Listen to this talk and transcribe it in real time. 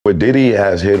But Diddy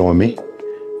has hit on me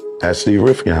at Steve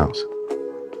Rifkin's house.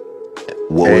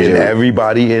 And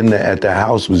everybody at the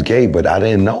house was gay, but I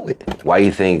didn't know it. Why do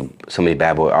you think so many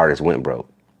bad boy artists went broke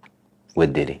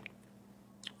with Diddy?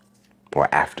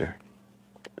 Or after?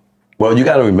 Well, you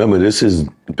got to remember,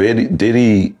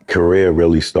 Diddy career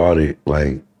really started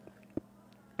like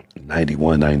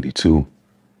 91, 92.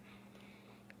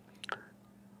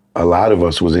 A lot of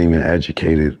us wasn't even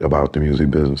educated about the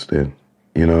music business then.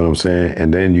 You know what I'm saying?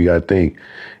 And then you got to think,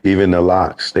 even the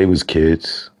Locks, they was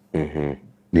kids. Mm-hmm.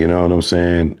 You know what I'm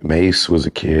saying? Mace was a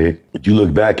kid. You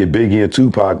look back at Biggie and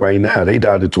Tupac right now, they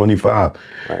died at 25.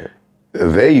 Right.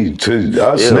 To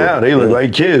us now, they look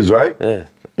like kids, right? Yeah.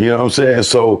 You know what I'm saying?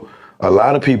 So a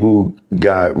lot of people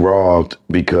got robbed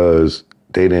because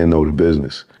they didn't know the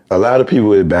business. A lot of people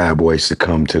with bad boys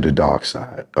succumb to the dark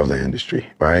side of the industry,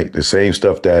 right? The same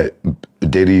stuff that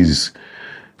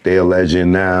they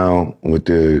alleging now with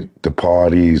the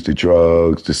parties, the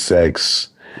drugs, the sex.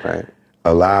 Right.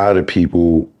 A lot of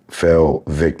people fell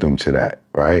victim to that,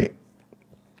 right?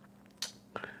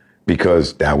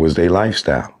 Because that was their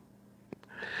lifestyle.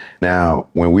 Now,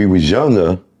 when we was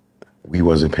younger, we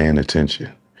wasn't paying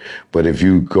attention. But if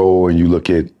you go and you look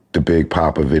at the Big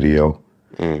Papa video,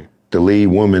 the lead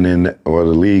woman or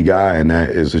the lead guy in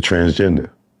that is a transgender,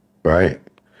 right?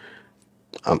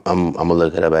 I'm gonna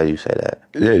look it up as you say that.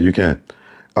 Yeah, you can.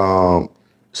 So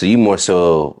you more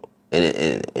so,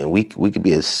 and we could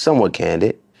be somewhat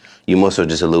candid. You more so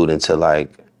just alluding to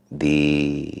like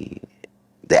the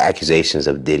accusations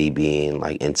of Diddy being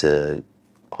like into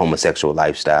homosexual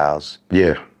lifestyles.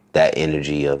 Yeah. That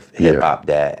energy of hip hop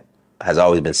that has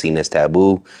always been seen as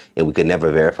taboo, and we could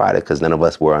never verify it because none of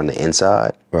us were on the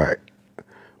inside. Right.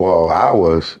 Well, I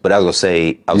was. But I was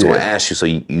gonna ask you. So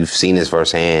you've seen this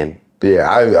firsthand. Yeah,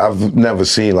 I've never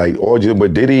seen like orgy,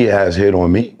 but Diddy has hit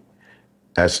on me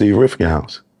at Steve Rifkin's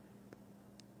house.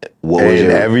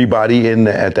 Everybody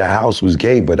at the house was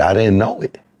gay, but I didn't know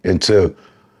it until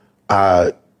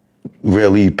I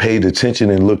really paid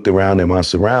attention and looked around at my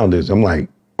surroundings. I'm like,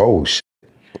 oh shit.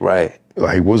 Right.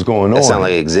 Like, what's going on? That sounds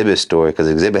like Exhibit's story, because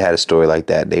Exhibit had a story like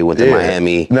that. They went to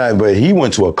Miami. No, but he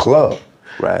went to a club.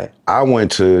 Right. I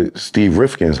went to Steve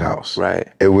Rifkin's house. Right.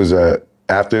 It was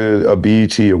after a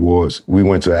BET Awards, we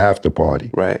went to an after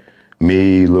party. Right.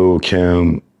 Me, Lil'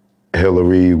 Kim,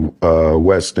 Hillary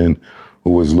Weston, who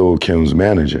was Lil' Kim's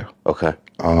manager. Okay.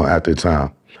 At the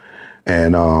time.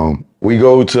 And we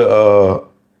go to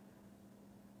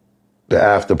the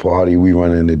after party, we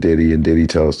run into Diddy, and Diddy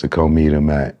tells us to come meet him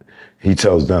he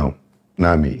tells them,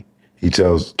 not me. He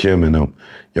tells Kim and them,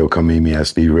 yo, come meet me at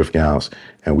Steve Rifkin's house.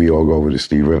 And we all go over to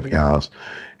Steve Rifkin's house.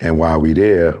 And while we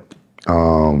there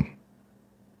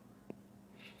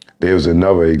was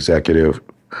another executive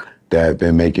that had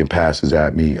been making passes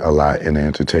at me a lot in the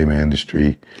entertainment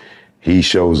industry. He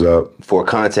shows up. For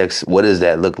context, what does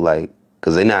that look like?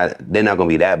 Because they're not gonna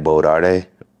be that bold, are they?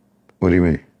 What do you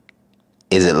mean?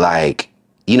 Is it like,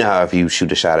 you know how if you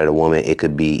shoot a shot at a woman, it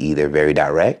could be either very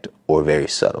direct or very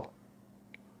subtle?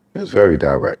 It's very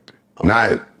direct. Okay.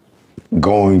 Not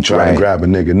trying to grab a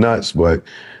nigga nuts, but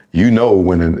you know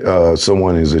when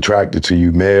someone is attracted to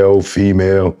you, male,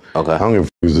 female. Okay. I don't give a f***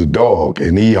 it's a dog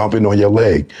and he humping on your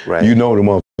leg. Right. You know the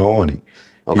motherfucker horny.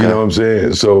 Okay. You know what I'm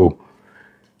saying? So,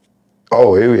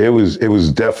 it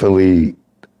was definitely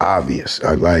obvious.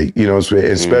 Like, you know what I'm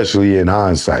saying? Especially in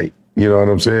hindsight. You know what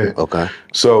I'm saying? Okay.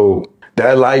 So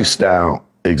that lifestyle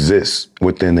exists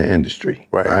within the industry.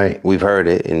 Right. We've heard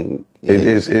it. And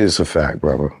it's a fact,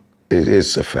 brother.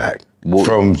 It's a fact.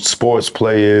 From sports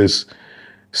players,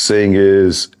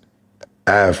 singers,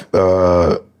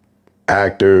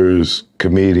 actors,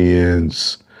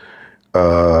 comedians,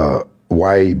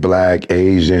 white, black,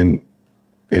 Asian,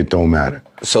 it don't matter.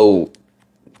 So,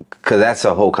 because that's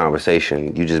a whole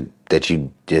conversation you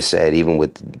just said, even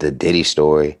with the Diddy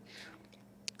story.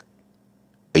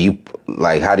 Are you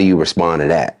like, how do you respond to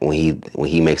that when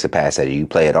he makes a pass at you? You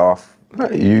play it off?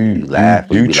 You laugh?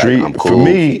 You treat, like, I'm cool? For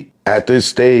me, at this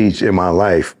stage in my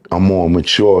life, I'm more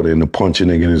mature than to punch a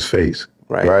nigga in his face.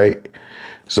 Right?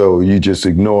 So you just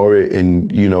ignore it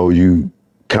and, you know, you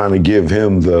kind of give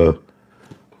him the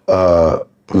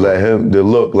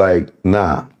look like,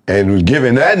 nah. And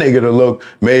giving that nigga the look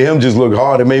made him just look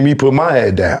hard and made me put my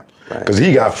head down. Because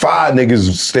he got 5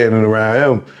 niggas standing around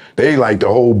him. They like the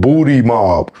whole booty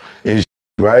mob and shit,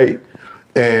 right?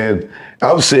 And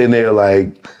I'm sitting there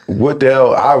like, what the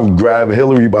hell? I would grab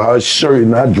Hillary by her shirt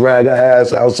and I drag her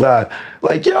ass outside.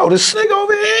 Like, yo, this nigga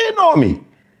over here hitting on me.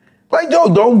 Like,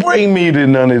 yo, don't bring me to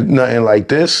nothing like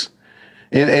this.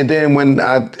 And then when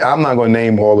I'm not going to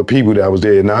name all the people that was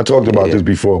there. Now, I talked about this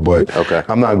before, but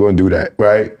I'm not going to do that,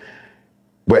 right?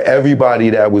 But everybody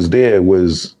that was there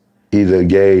was either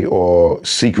gay or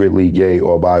secretly gay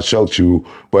or bisexual.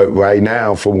 But right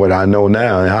now, from what I know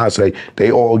now, in hindsight,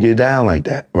 they all get down like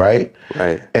that, right?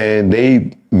 Right. And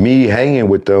me hanging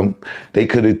with them, they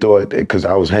could have thought, because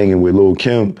I was hanging with Lil'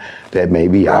 Kim, that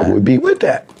maybe I would be with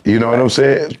that. You know what I'm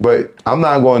saying? But I'm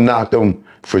not going to knock them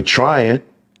for trying.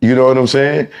 You know what I'm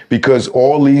saying? Because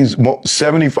all these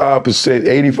 75%,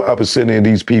 85% of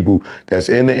these people that's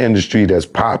in the industry that's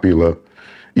popular,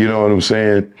 you know what I'm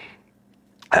saying,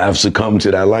 have succumbed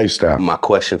to that lifestyle. My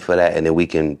question for that, and then we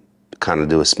can kind of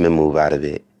do a spin move out of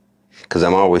it, because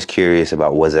I'm always curious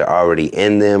about, was it already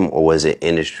in them, or was it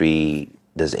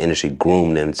does the industry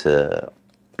groom them to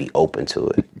be open to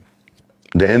it?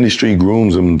 The industry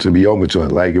grooms them to be open to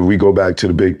it. Like if we go back to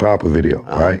the Big Papa video,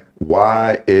 right?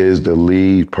 Why is the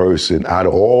lead person out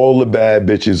of all the bad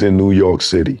bitches in New York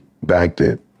City back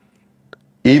then,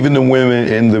 even the women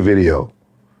in the video,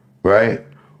 right?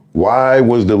 Why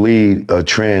was the lead a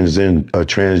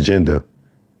transgender?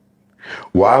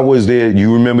 Why was there,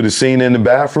 you remember the scene in the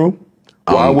bathroom?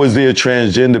 Why was there a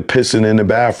transgender pissing in the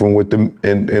bathroom with the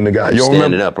and the guy? You don't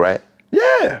Standing remember? up, right?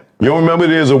 Yeah. You don't remember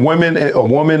there's a woman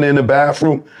in the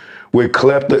bathroom with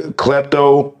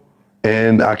klepto,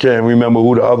 and I can't remember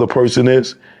who the other person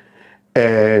is.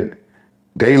 And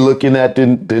they looking at the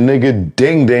nigga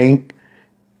ding ding,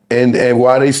 and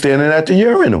why they standing at the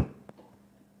urinal?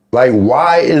 Like,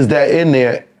 why is that in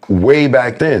there way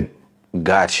back then?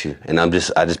 Got you. And I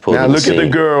just pulled Now look at the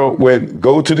girl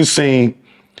go to the scene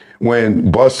when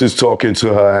Buster's talking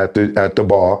to her at the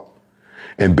bar,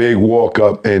 and Big walk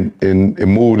up and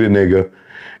move the nigga,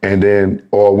 and then,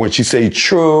 or when she say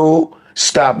true,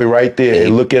 stop it right there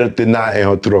and look at the knot in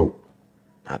her throat.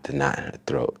 Not the knot in her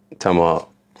throat. Talking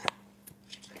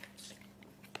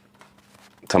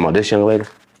about this young lady?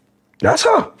 That's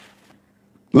her.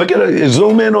 Look at her,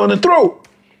 zoom in on the throat.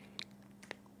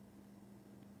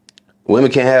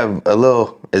 Women can have a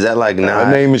little, is that like not?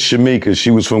 Her name is Shamika.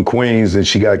 She was from Queens and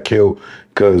she got killed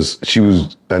because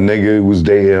a nigga who was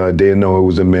dating her, didn't know it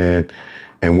was a man,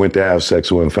 and went to have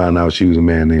sex with her and found out she was a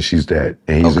man, and she's dead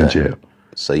and he's in jail.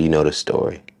 So you know the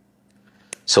story.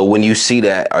 So when you see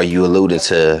that, are you alluding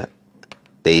to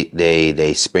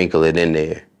they sprinkle it in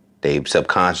there? They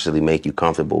subconsciously make you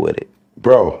comfortable with it?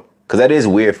 Bro. Because that is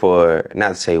weird not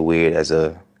to say weird as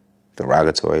a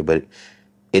derogatory, but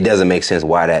it doesn't make sense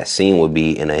why that scene would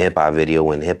be in a hip hop video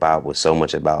when hip hop was so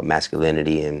much about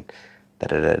masculinity and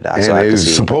da-da-da-da. And so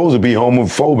it's supposed to be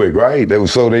homophobic, right?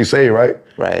 So they say, right?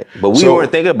 Right. But we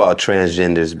weren't thinking about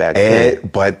transgenders back then.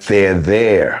 But they're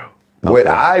there. Okay. What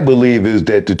I believe is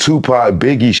that the Tupac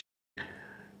Biggie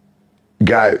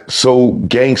got so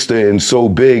gangster and so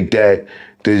big that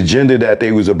the agenda that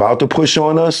they was about to push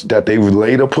on us, that they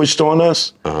later pushed on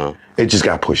us, it just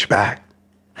got pushed back.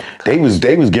 They was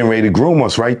getting ready to groom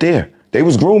us right there. They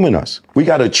was grooming us. We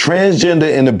got a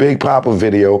transgender in the Big Papa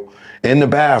video in the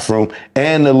bathroom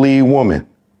and the lead woman.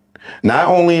 Not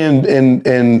only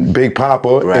in Big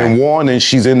Papa and Warning,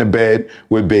 she's in the bed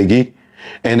with Biggie,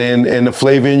 and then in the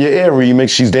Flavor in Your Ear remix,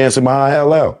 she's dancing behind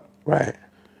LL. Right.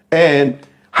 And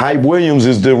Hype Williams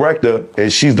is director,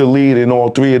 and she's the lead in all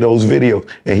three of those videos,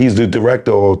 and he's the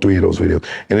director of all three of those videos.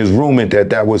 And it's rumored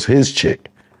that was his chick,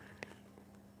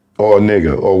 or a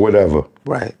nigga, or whatever.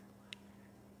 Right.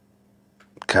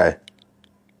 Okay.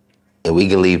 And we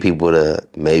can leave people to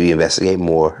maybe investigate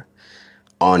more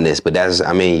on this, but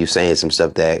you're saying some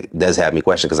stuff that does have me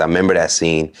question, because I remember that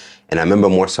scene, and I remember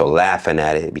more so laughing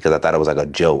at it because I thought it was like a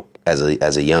joke as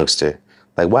a youngster.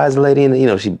 Like, why is the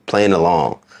lady she playing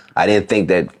along? I didn't think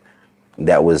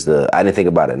that was I didn't think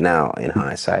about it now in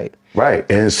hindsight. Right.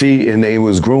 And see, and they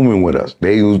was grooming with us.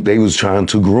 They was trying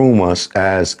to groom us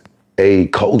as a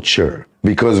culture.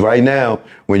 Because right now,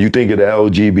 when you think of the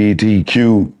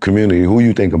LGBTQ community, who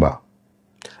you think about?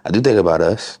 I do think about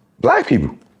us. Black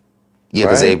people. Yeah,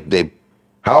 because they.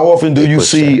 How often do you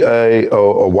see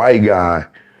a white guy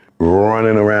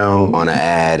running around on an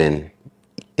ad and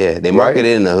they market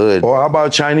it in the hood? Or how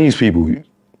about Chinese people?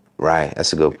 Right,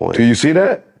 that's a good point. Do you see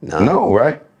that? No,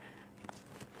 right?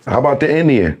 How about the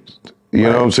Indians? You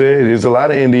know what I'm saying? There's a lot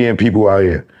of Indian people out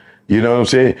here. You know what I'm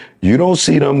saying? You don't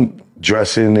see them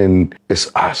dressing, and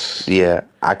it's us. Yeah,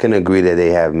 I can agree that they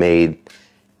have made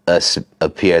us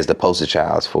appear as the poster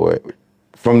childs for it.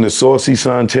 From the Saucy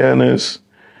Santanas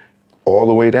all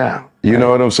the way down. You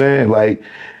know what I'm saying? Like,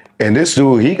 and this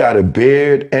dude, he got a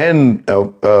beard and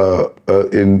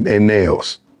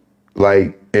nails.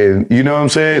 Like, and you know what I'm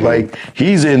saying? Like,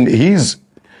 he's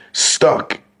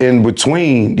stuck in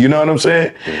between, you know what I'm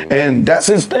saying? And that's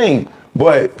his thing.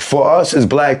 But for us as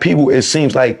black people, it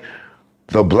seems like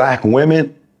the black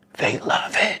women, they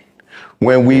love it.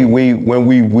 when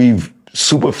we've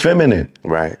super feminine.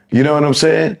 Right. You know what I'm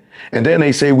saying? And then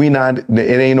they say it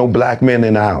ain't no black men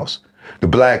in the house. The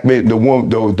black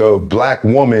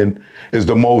woman is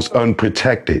the most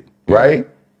unprotected, right?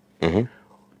 Mm-hmm.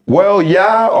 Well,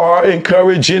 y'all are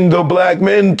encouraging the black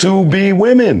men to be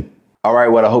women. All right,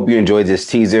 well, I hope you enjoyed this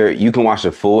teaser. You can watch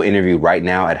the full interview right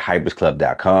now at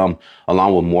hypersclub.com,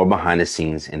 along with more behind the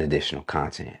scenes and additional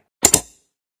content.